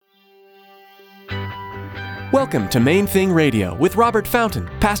Welcome to Main Thing Radio with Robert Fountain,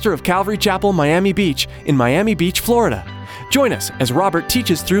 pastor of Calvary Chapel, Miami Beach, in Miami Beach, Florida. Join us as Robert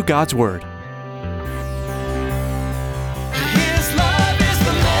teaches through God's Word.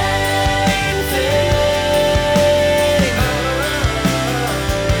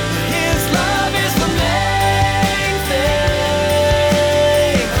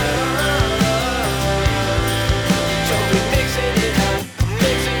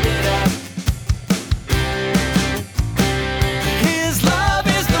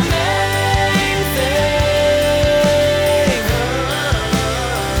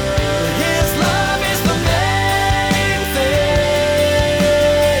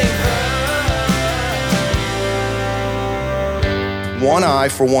 One eye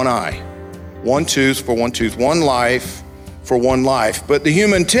for one eye, one tooth for one tooth, one life for one life. But the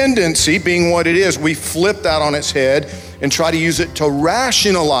human tendency, being what it is, we flip that on its head and try to use it to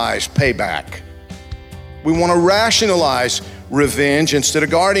rationalize payback. We want to rationalize revenge instead of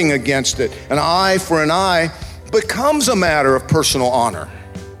guarding against it. An eye for an eye becomes a matter of personal honor.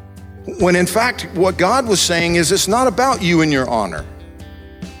 When in fact, what God was saying is it's not about you and your honor.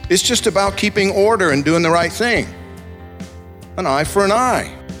 It's just about keeping order and doing the right thing. An eye for an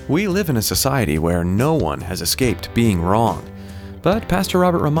eye. We live in a society where no one has escaped being wrong. But Pastor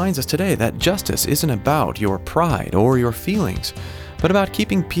Robert reminds us today that justice isn't about your pride or your feelings, but about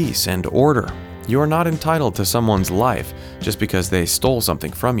keeping peace and order. You are not entitled to someone's life just because they stole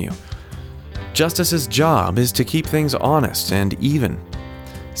something from you. Justice's job is to keep things honest and even.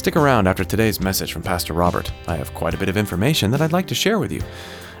 Stick around after today's message from Pastor Robert. I have quite a bit of information that I'd like to share with you.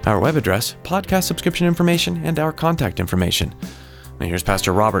 Our web address, podcast subscription information, and our contact information. Now here's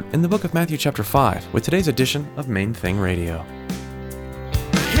Pastor Robert in the book of Matthew chapter 5 with today's edition of Main Thing Radio.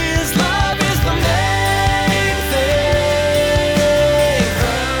 His love is the main thing.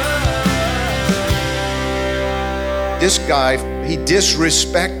 This guy, he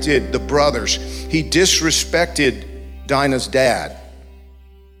disrespected the brothers. He disrespected Dinah's dad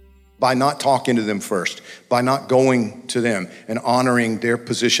by not talking to them first, by not going to them and honoring their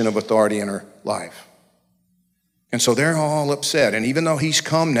position of authority in her life. And so they're all upset. And even though he's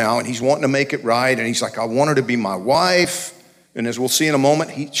come now and he's wanting to make it right, and he's like, I want her to be my wife. And as we'll see in a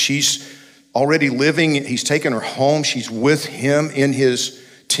moment, she's already living, he's taken her home. She's with him in his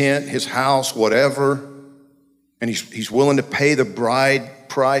tent, his house, whatever. And he's willing to pay the bride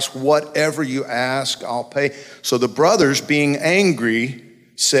price. Whatever you ask, I'll pay. So the brothers, being angry,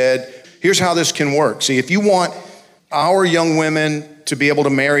 said, here's how this can work. See, if you want our young women to be able to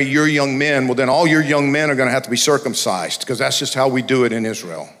marry your young men, well, then all your young men are going to have to be circumcised, because that's just how we do it in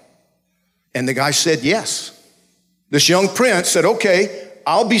Israel. And the guy said yes. This young prince said, okay,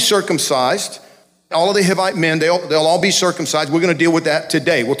 I'll be circumcised. All of the Hivite men, they'll all be circumcised. We're going to deal with that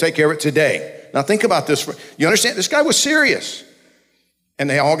today. We'll take care of it today. Now think about this. You understand? This guy was serious. And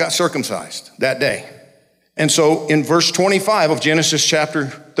they all got circumcised that day. And so in verse 25 of Genesis chapter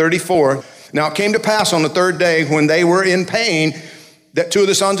 34, now it came to pass on the third day when they were in pain that two of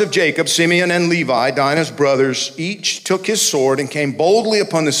the sons of Jacob, Simeon and Levi, Dinah's brothers, each took his sword and came boldly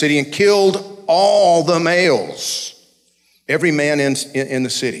upon the city and killed all the males, every man in the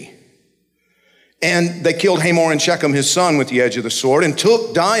city. And they killed Hamor and Shechem, his son, with the edge of the sword, and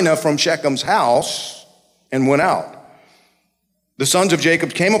took Dinah from Shechem's house and went out. The sons of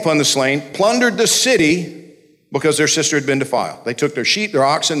Jacob came upon the slain, plundered the city, because their sister had been defiled. They took their sheep, their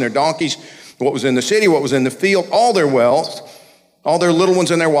oxen, their donkeys, what was in the city, what was in the field, all their wealth, all their little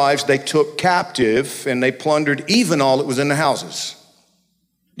ones and their wives, they took captive, and they plundered even all that was in the houses.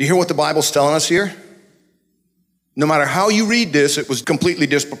 Do you hear what the Bible's telling us here? No matter how you read this, it was completely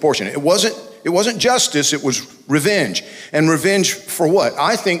disproportionate. It wasn't justice, it was revenge. And revenge for what?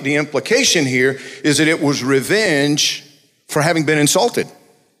 I think the implication here is that it was revenge for having been insulted.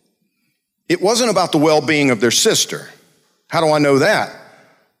 It wasn't about the well-being of their sister. How do I know that?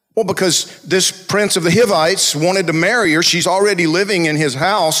 Well, because this prince of the Hivites wanted to marry her. She's already living in his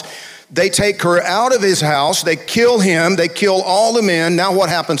house. They take her out of his house. They kill him. They kill all the men. Now what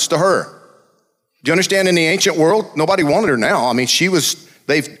happens to her? Do you understand? In the ancient world, nobody wanted her now. I mean,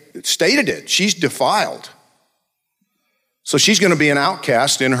 they've stated it. She's defiled. So she's going to be an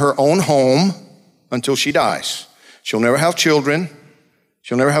outcast in her own home until she dies. She'll never have children.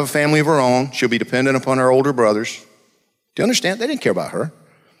 She'll never have a family of her own. She'll be dependent upon her older brothers. Do you understand? They didn't care about her.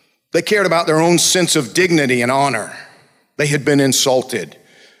 They cared about their own sense of dignity and honor. They had been insulted.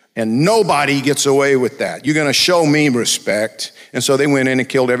 And nobody gets away with that. You're going to show me respect. And so they went in and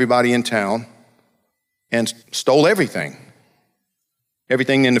killed everybody in town and stole everything.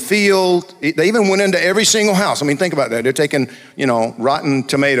 Everything in the field. They even went into every single house. I mean, think about that. They're taking, rotten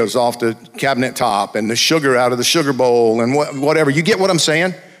tomatoes off the cabinet top and the sugar out of the sugar bowl and whatever. You get what I'm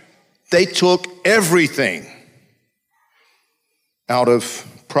saying? They took everything out of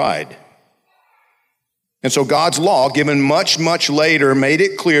pride. And so God's law, given much, much later, made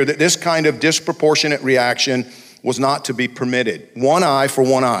it clear that this kind of disproportionate reaction was not to be permitted. One eye for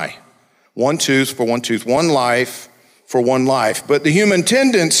one eye, one tooth for one tooth, one life for one life. But the human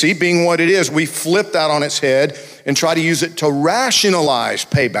tendency, being what it is, we flip that on its head and try to use it to rationalize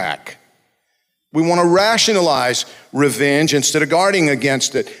payback. We want to rationalize revenge instead of guarding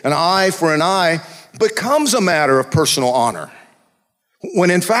against it. An eye for an eye becomes a matter of personal honor.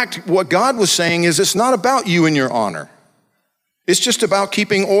 When in fact, what God was saying is it's not about you and your honor. It's just about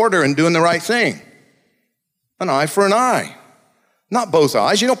keeping order and doing the right thing. An eye for an eye. Not both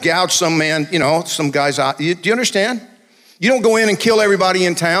eyes. You don't gouge some man, some guy's eye. Do you understand? You don't go in and kill everybody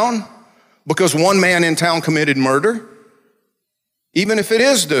in town because one man in town committed murder. Even if it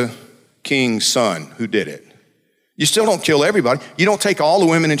is the king's son who did it. You still don't kill everybody. You don't take all the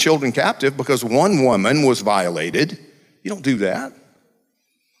women and children captive because one woman was violated. You don't do that.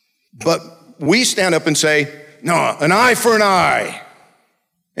 But we stand up and say, no, an eye for an eye.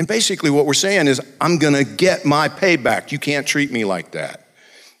 And basically what we're saying is, I'm going to get my payback. You can't treat me like that.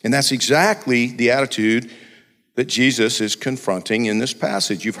 And that's exactly the attitude that Jesus is confronting in this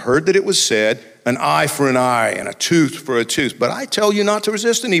passage. You've heard that it was said, an eye for an eye and a tooth for a tooth. But I tell you not to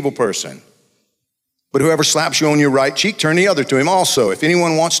resist an evil person. But whoever slaps you on your right cheek, turn the other to him also. If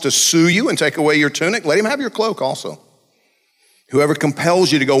anyone wants to sue you and take away your tunic, let him have your cloak also. Whoever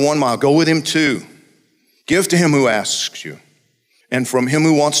compels you to go 1 mile, go with him 2. Give to him who asks you. And from him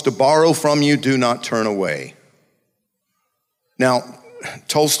who wants to borrow from you, do not turn away. Now,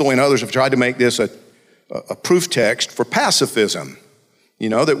 Tolstoy and others have tried to make this a proof text for pacifism.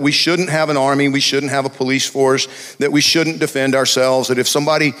 That we shouldn't have an army, we shouldn't have a police force, that we shouldn't defend ourselves, that if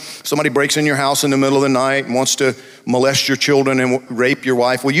somebody breaks in your house in the middle of the night and wants to molest your children and rape your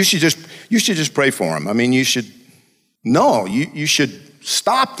wife, well, you should just pray for them. I mean, you should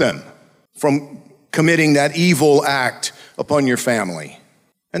stop them from committing that evil act upon your family,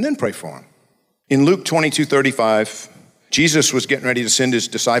 and then pray for them. In Luke 22:35, Jesus was getting ready to send his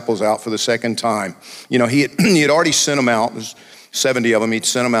disciples out for the second time. He had already sent them out. There's 70 of them. He'd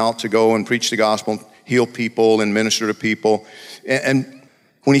sent them out to go and preach the gospel, heal people, and minister to people. And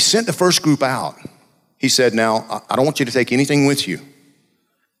when he sent the first group out, he said, now, I don't want you to take anything with you.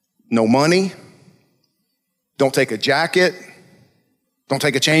 No money. Don't take a jacket. Don't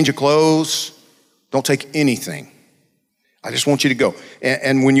take a change of clothes. Don't take anything. I just want you to go.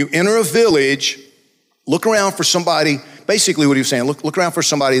 And when you enter a village, look around for somebody. Basically what he was saying, look around for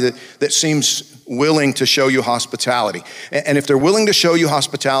somebody that seems willing to show you hospitality. And if they're willing to show you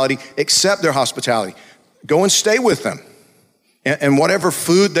hospitality, accept their hospitality. Go and stay with them. And whatever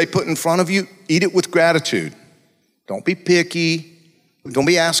food they put in front of you, eat it with gratitude. Don't be picky. Don't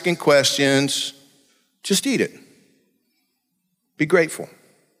be asking questions. Just eat it. Be grateful.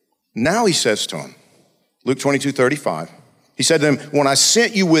 Now he says to them, Luke 22:35, he said to them, when I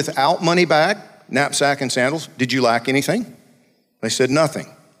sent you without money bag, knapsack, and sandals, did you lack anything? They said nothing.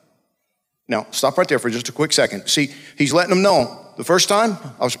 Now, stop right there for just a quick second. See, he's letting them know, the first time,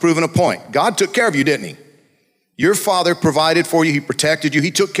 I was proving a point. God took care of you, didn't he? Your father provided for you, he protected you, he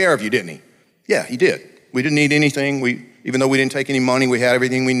took care of you, didn't he? Yeah, he did. We didn't need anything. Even though we didn't take any money, we had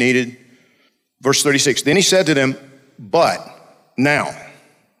everything we needed. Verse 36, then he said to them, but now,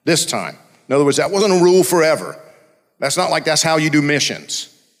 this time. In other words, that wasn't a rule forever. That's not like that's how you do missions.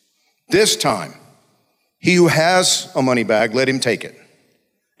 This time, he who has a money bag, let him take it.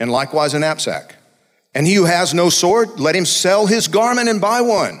 And likewise a knapsack. And he who has no sword, let him sell his garment and buy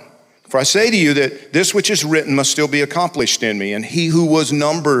one. For I say to you that this which is written must still be accomplished in me. And he was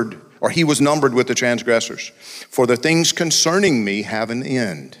numbered with the transgressors. For the things concerning me have an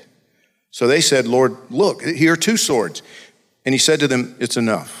end. So they said, Lord, look, here are 2 swords. And he said to them, it's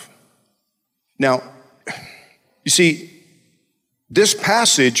enough. Now, you see, this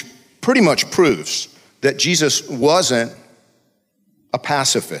passage pretty much proves that Jesus wasn't a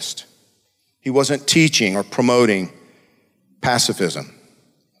pacifist. He wasn't teaching or promoting pacifism.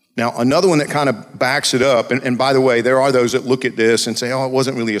 Now, another one that kind of backs it up, and by the way, there are those that look at this and say, oh, it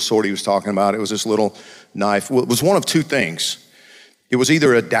wasn't really a sword he was talking about. It was this little knife. Well, it was one of 2 things. It was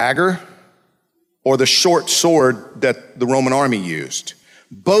either a dagger or the short sword that the Roman army used.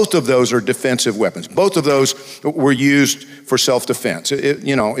 Both of those are defensive weapons. Both of those were used for self-defense.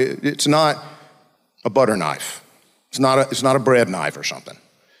 It's not a butter knife. It's not a bread knife or something.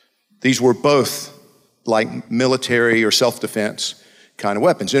 These were both like military or self-defense kind of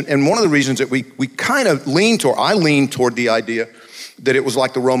weapons. And one of the reasons that we kind of I lean toward the idea that it was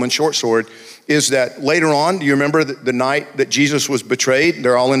like the Roman short sword is that later on, do you remember the night that Jesus was betrayed?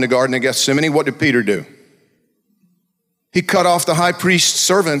 They're all in the Garden of Gethsemane. What did Peter do? He cut off the high priest's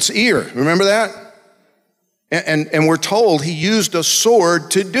servant's ear. Remember that? And we're told he used a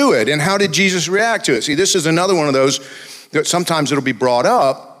sword to do it. And how did Jesus react to it? See, this is another one of those that sometimes it'll be brought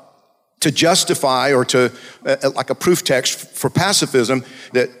up to justify or to, like a proof text for pacifism,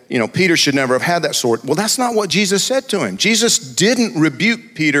 that, Peter should never have had that sword. Well, that's not what Jesus said to him. Jesus didn't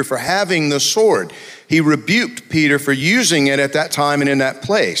rebuke Peter for having the sword. He rebuked Peter for using it at that time and in that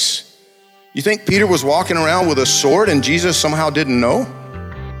place. You think Peter was walking around with a sword and Jesus somehow didn't know?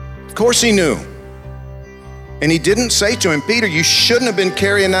 Of course he knew. And he didn't say to him, Peter, you shouldn't have been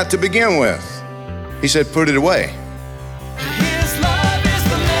carrying that to begin with. He said, put it away. His love is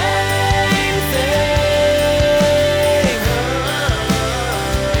the main thing.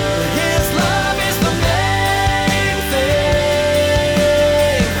 His love is the main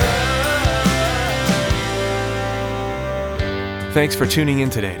thing. Thanks for tuning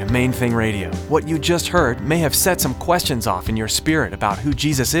in today to Main Thing Radio. What you just heard may have set some questions off in your spirit about who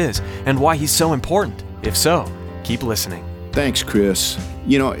Jesus is and why he's so important. If so, keep listening. Thanks, Chris.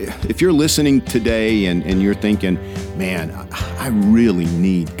 If you're listening today and you're thinking, man, I really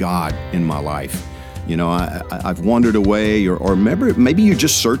need God in my life. I've wandered away, or maybe you're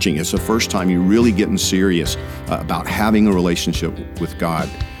just searching. It's the first time you're really getting serious about having a relationship with God.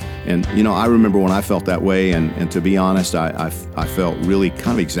 And, I remember when I felt that way, and to be honest, I felt really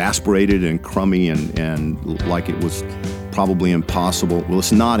kind of exasperated and crummy and like it was probably impossible. Well,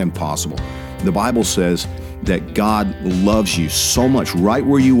 it's not impossible. The Bible says that God loves you so much right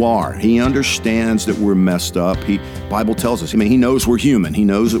where you are. He understands that we're messed up. Bible tells us, He knows we're human. He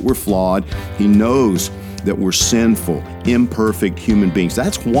knows that we're flawed. He knows that we're sinful, imperfect human beings.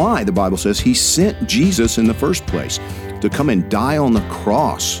 That's why the Bible says He sent Jesus in the first place, to come and die on the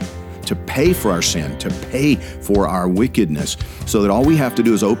cross, to pay for our sin, to pay for our wickedness, so that all we have to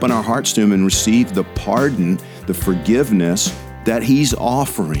do is open our hearts to Him and receive the pardon, the forgiveness that He's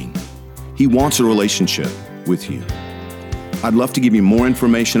offering. He wants a relationship with you. I'd love to give you more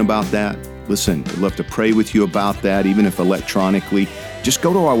information about that. Listen, I'd love to pray with you about that, even if electronically. Just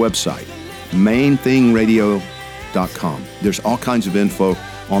go to our website, mainthingradio.com. There's all kinds of info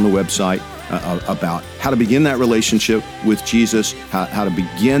on the website about how to begin that relationship with Jesus, how to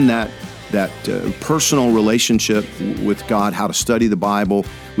begin that personal relationship with God, how to study the Bible.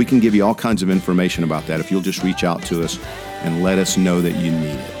 We can give you all kinds of information about that if you'll just reach out to us and let us know that you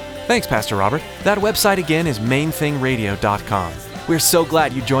need it. Thanks, Pastor Robert. That website again is mainthingradio.com. We're so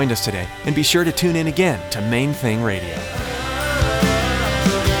glad you joined us today, and be sure to tune in again to Main Thing Radio.